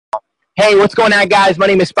Hey, what's going on, guys? My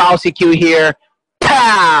name is Policy Q here.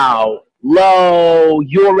 Pow! Low.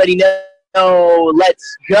 You already know.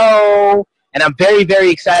 Let's go. And I'm very, very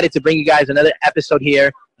excited to bring you guys another episode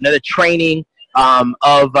here, another training I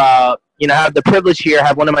have the privilege here. I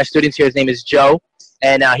have one of my students here. His name is Joe.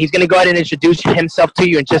 And he's going to go ahead and introduce himself to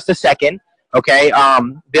you in just a second. Okay?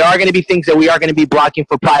 There are going to be things that we are going to be blocking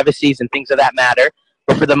for privacies and things of that matter.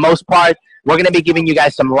 But for the most part, we're going to be giving you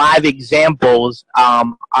guys some live examples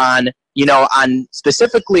on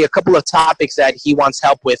specifically a couple of topics that he wants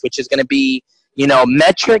help with, which is going to be,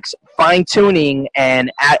 metrics, fine tuning,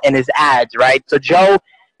 and his ads, right? So Joe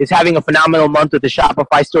is having a phenomenal month with the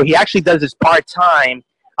Shopify store. He actually does this part time.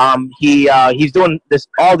 He's doing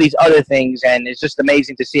all these other things, and it's just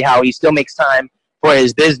amazing to see how he still makes time for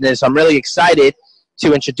his business. I'm really excited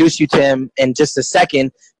to introduce you to him in just a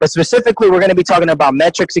second. But specifically, we're going to be talking about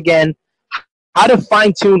metrics again, how to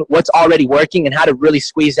fine tune what's already working, and how to really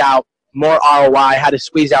squeeze out more ROI, how to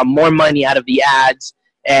squeeze out more money out of the ads.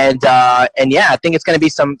 And yeah, I think it's going to be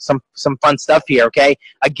some fun stuff here, okay?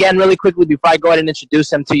 Again, really quickly, before I go ahead and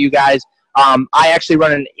introduce him to you guys, I actually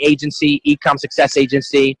run an agency, e-com success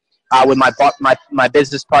agency, with my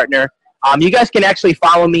business partner. You guys can actually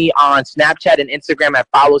follow me on Snapchat and Instagram at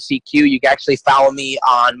FollowCQ. You can actually follow me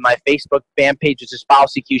on my Facebook fan page, which is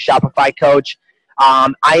FollowCQ Shopify Coach.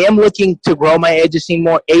 I am looking to grow my agency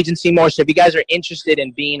more. So if you guys are interested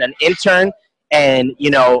in being an intern and,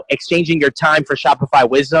 exchanging your time for Shopify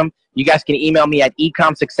wisdom, you guys can email me at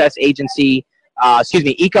ecomsuccessagency at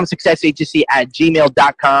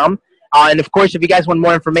gmail.com. And of course, if you guys want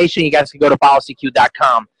more information, you guys can go to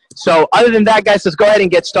followcq.com. So other than that, guys, let's go ahead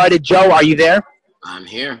and get started. Joe, are you there? I'm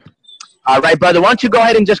here. All right, brother. Why don't you go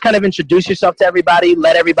ahead and just kind of introduce yourself to everybody,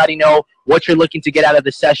 let everybody know what you're looking to get out of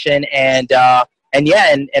the session, and why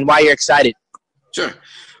you're excited. Sure.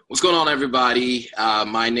 What's going on, everybody?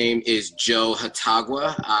 My name is Joe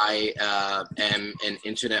Hatagwa. I am an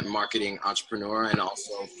internet marketing entrepreneur and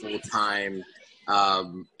also full-time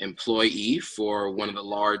employee for one of the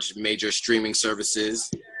large major streaming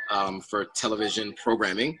services for television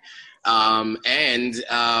programming. What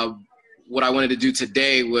I wanted to do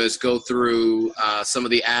today was go through some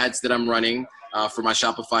of the ads that I'm running for my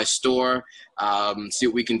Shopify store, see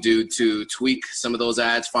what we can do to tweak some of those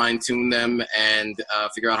ads, fine tune them, and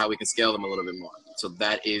figure out how we can scale them a little bit more. So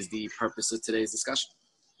that is the purpose of today's discussion.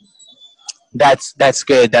 That's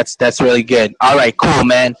good. That's really good. All right, cool,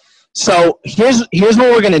 man. So here's what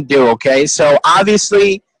we're gonna do. Okay, so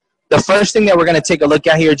obviously the first thing that we're gonna take a look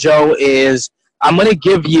at here, Joe, is I'm gonna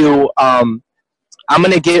give you how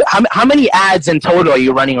many ads in total are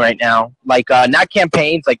you running right now? Like, not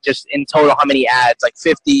campaigns, like just in total, how many ads? Like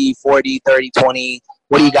 50, 40, 30, 20?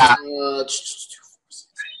 What do you got?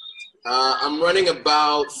 I'm running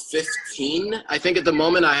about 15. I think at the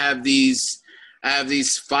moment I have these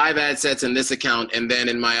 5 ad sets in this account, and then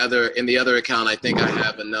in the other account, I think I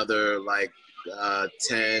have another like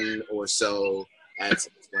 10 or so ad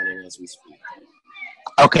sets running as we speak.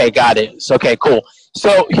 Okay, got it. So, okay, cool.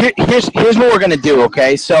 So here's what we're gonna do.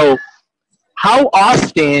 Okay, so how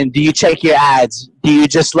often do you check your ads? Do you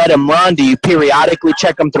just let them run? Do you periodically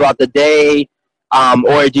check them throughout the day,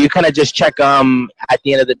 or do you kind of just check them at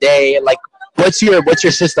the end of the day? Like, what's your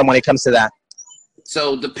system when it comes to that?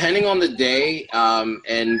 So depending on the day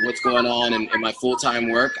and what's going on in my full-time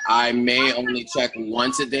work, I may only check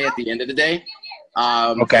once a day at the end of the day.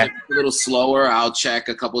 Okay. If it's a little slower, I'll check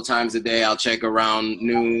a couple times a day. I'll check around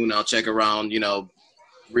noon. I'll check around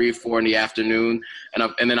 3, 4 in the afternoon,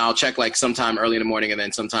 and then I'll check like sometime early in the morning and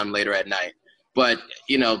then sometime later at night. But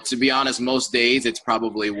to be honest, most days it's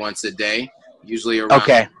probably once a day, usually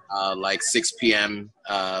around like 6 p.m.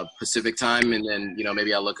 Pacific time, and then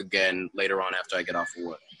maybe I'll look again later on after I get off of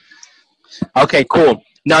work. Okay, cool.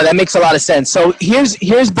 No, that makes a lot of sense. So here's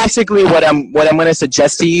basically what I'm going to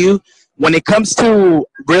suggest to you. When it comes to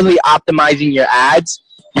really optimizing your ads,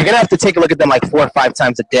 you're going to have to take a look at them like 4 or 5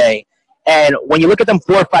 times a day. And when you look at them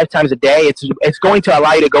 4 or 5 times a day, it's going to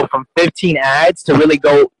allow you to go from 15 ads to really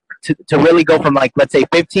go from, like, let's say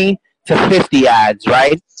 15 to 50 ads,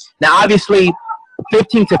 right? Now, obviously,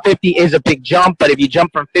 15 to 50 is a big jump, but if you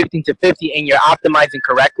jump from 15 to 50 and you're optimizing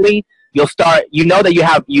correctly, you'll start,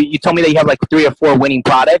 that you told me that you have like 3 or 4 winning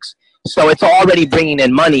products. So it's already bringing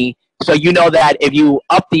in money. So you know that if you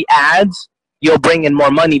up the ads, you'll bring in more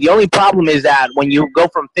money. The only problem is that when you go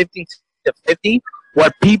from 15 to 50,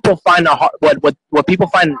 what people find find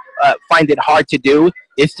it hard to do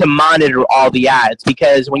is to monitor all the ads,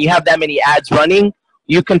 because when you have that many ads running,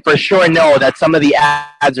 you can for sure know that some of the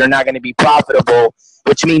ads are not going to be profitable,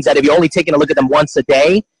 which means that if you're only taking a look at them once a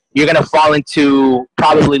day, you're going to fall into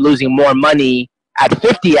probably losing more money at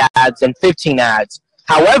 50 ads and 15 ads.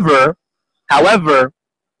 However,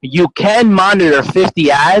 you can monitor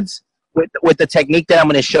 50 ads with the technique that I'm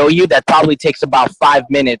going to show you. That probably takes about 5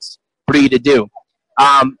 minutes for you to do.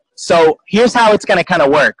 So here's how it's going to kind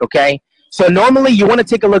of work, okay? So normally you want to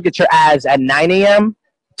take a look at your ads at 9 a.m.,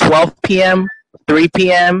 12 p.m., 3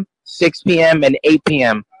 p.m., 6 p.m., and 8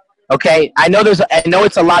 p.m. Okay, I know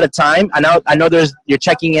it's a lot of time. I know you're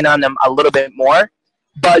checking in on them a little bit more,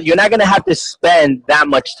 but you're not going to have to spend that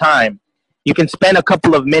much time. You can spend a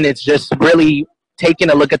couple of minutes just really taking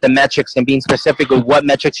a look at the metrics and being specific with what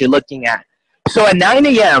metrics you're looking at. So at 9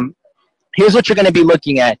 a.m., here's what you're going to be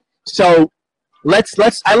looking at. So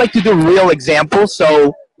I like to do real examples.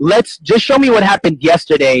 So let's just show me what happened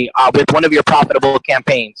yesterday with one of your profitable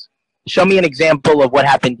campaigns. Show me an example of what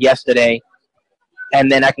happened yesterday,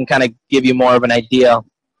 and then I can kind of give you more of an idea.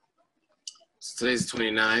 So today's the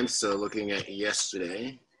 29th, so looking at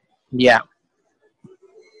yesterday. Yeah.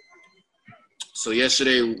 So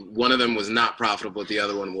yesterday, one of them was not profitable, the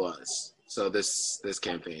other one was. So this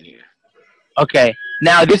campaign here. Okay.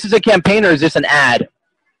 Now, this is a campaign or is this an ad?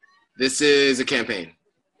 This is a campaign.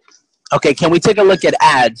 Okay, can we take a look at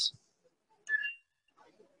ads?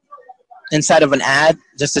 Inside of an ad,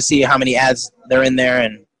 just to see how many ads they're in there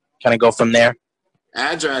and kind of go from there.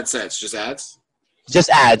 Ads or ad sets? Just ads? Just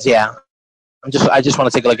ads, yeah. I just want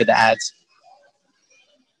to take a look at the ads.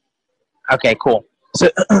 Okay, cool. So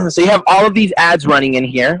you have all of these ads running in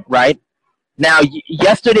here, right? Now,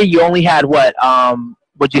 yesterday you only had what?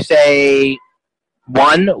 Would you say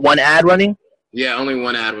one ad running? Yeah, only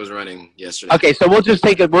one ad was running yesterday. Okay, so we'll just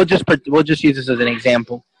take it. We'll just use this as an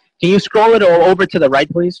example. Can you scroll it over to the right,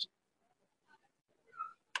 please?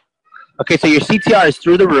 Okay, so your CTR is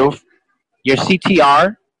through the roof. Your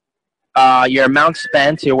CTR, your amount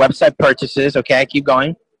spent, your website purchases. Okay, keep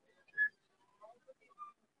going.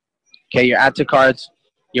 Okay, your add to cards.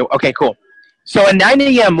 Okay, cool. So at 9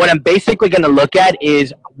 a.m., what I'm basically going to look at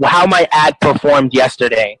is how my ad performed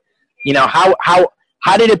yesterday. You know, how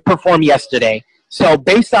did it perform yesterday? So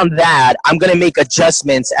based on that, I'm going to make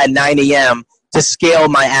adjustments at 9 a.m. to scale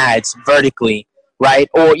my ads vertically, right?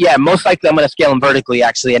 Or yeah, most likely I'm going to scale them vertically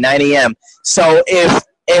actually at 9 a.m. So if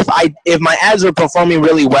my ads are performing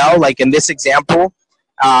really well, like in this example,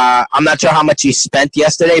 I'm not sure how much you spent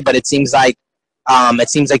yesterday, but it seems like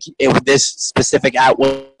this specific ad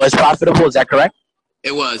was profitable. Is that correct?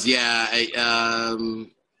 It was, yeah.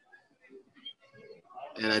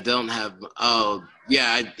 And I don't have. Oh,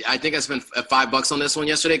 yeah. I think I spent $5 on this one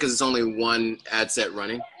yesterday because it's only one ad set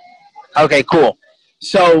running. Okay, cool.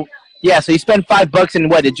 So yeah, so you spent $5, and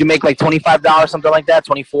what did you make, like $25, something like that?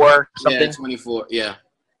 24 something. Yeah, 24. Yeah.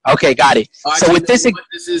 Okay, got it. Oh, so with this,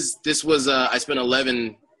 this was I spent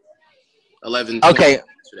 11. Okay.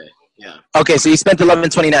 Yesterday. Yeah. Okay, so you spent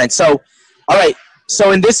 $11.29. So, all right.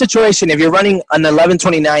 So in this situation, if you're running an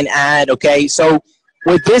 $11.29 ad, okay. So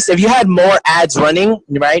with this, if you had more ads running,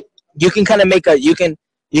 right, you can kind of you can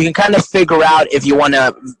kind of figure out if you want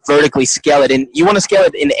to vertically scale it, and you want to scale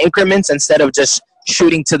it in increments instead of just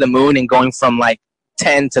shooting to the moon and going from like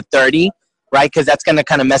 10 to 30, right? Because that's going to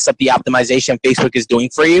kind of mess up the optimization Facebook is doing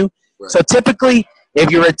for you. Right. So typically, if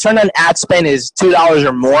your return on ad spend is $2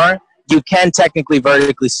 or more, you can technically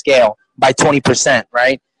vertically scale by 20%,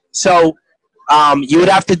 right? So you would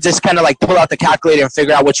have to just kind of like pull out the calculator and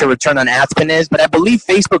figure out what your return on ad spend is. But I believe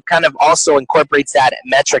Facebook kind of also incorporates that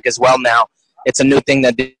metric as well now. It's a new thing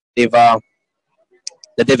that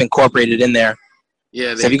they've incorporated in there.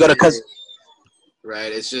 Yeah. So if you go to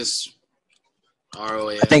right, it's just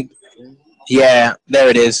ROA. I think, yeah, there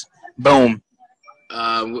it is. Boom.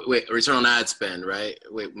 Wait, return on ad spend, right?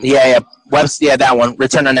 Wait. Yeah, that one.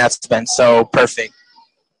 Return on ad spend. So perfect.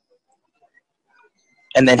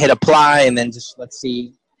 And then hit apply, and then just let's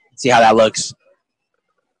see how that looks.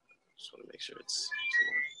 Just want to make sure it's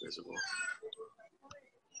visible.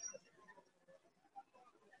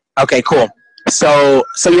 Okay, cool. So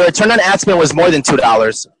your return on ad spend was more than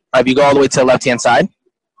 $2. If you go all the way to the left-hand side.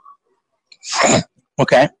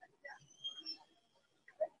 Okay.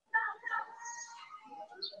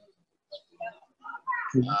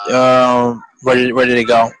 Where did it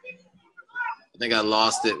go? I think I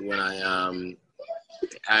lost it when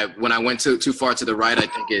I went too far to the right. I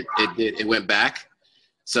think it went back.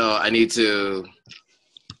 So I need to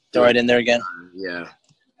throw it in there again. Yeah.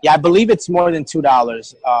 Yeah, I believe it's more than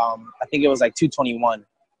 $2. I think it was like $2.21.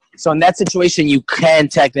 So in that situation, you can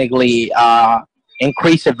technically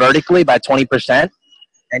increase it vertically by 20%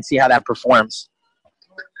 and see how that performs.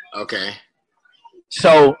 Okay.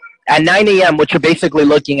 So at 9 a.m., what you're basically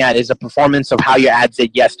looking at is the performance of how your ads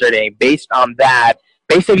did yesterday. Based on that,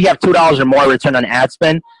 basically if you have $2 or more return on ad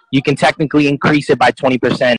spend, you can technically increase it by 20%.